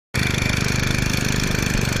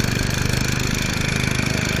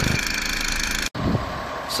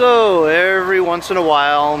So every once in a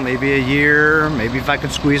while, maybe a year, maybe if I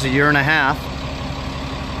could squeeze a year and a half,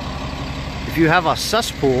 if you have a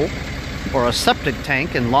cesspool or a septic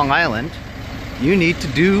tank in Long Island, you need to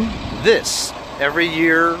do this every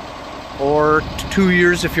year or 2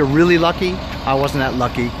 years if you're really lucky. I wasn't that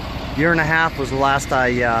lucky. Year and a half was the last I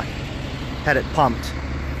had it pumped.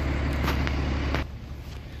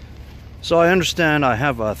 So I understand I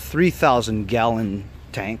have a 3,000 gallon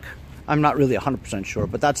tank. I'm not really 100% sure,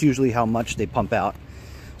 but that's usually how much they pump out.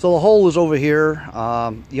 So the hole is over here.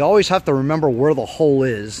 You always have to remember where the hole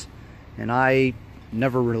is, and I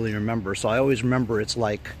never really remember. So I always remember it's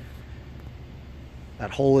like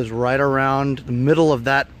that hole is right around the middle of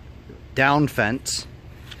that down fence,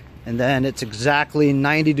 and then it's exactly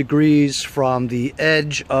 90 degrees from the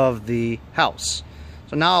edge of the house.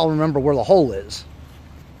 So now I'll remember where the hole is.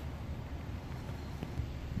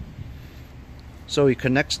 So he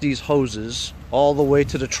connects these hoses all the way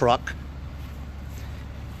to the truck,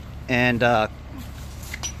 and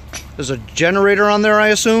there's a generator on there, I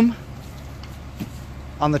assume,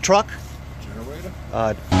 on the truck. Generator?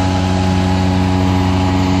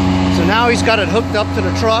 So now he's got it hooked up to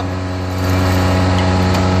the truck,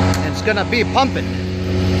 and it's gonna be pumping.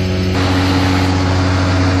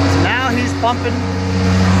 So now he's pumping.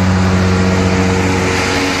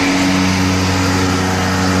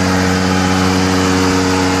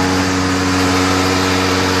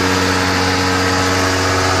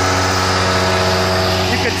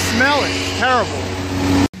 Smell it. It's terrible.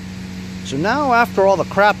 So now, after all the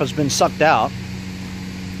crap has been sucked out,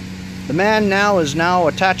 the man now is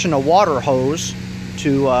attaching a water hose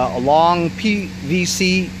to a long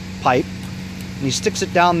PVC pipe, and he sticks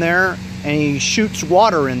it down there and he shoots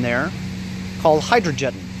water in there called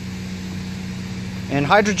hydrojetted. And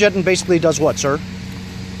hydrojetted basically does what, sir?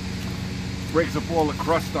 Breaks up all the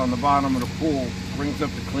crust on the bottom of the pool, brings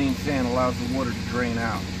up the clean sand, allows the water to drain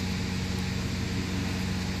out.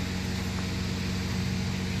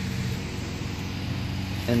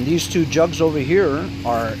 And these two jugs over here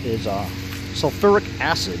is sulphuric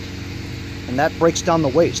acid, and that breaks down the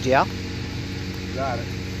waste. Yeah. Got it.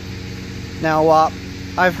 Now,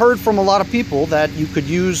 I've heard from a lot of people that you could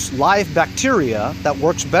use live bacteria that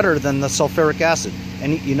works better than the sulphuric acid.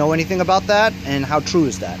 You know anything about that, and how true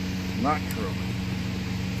is that? Not true.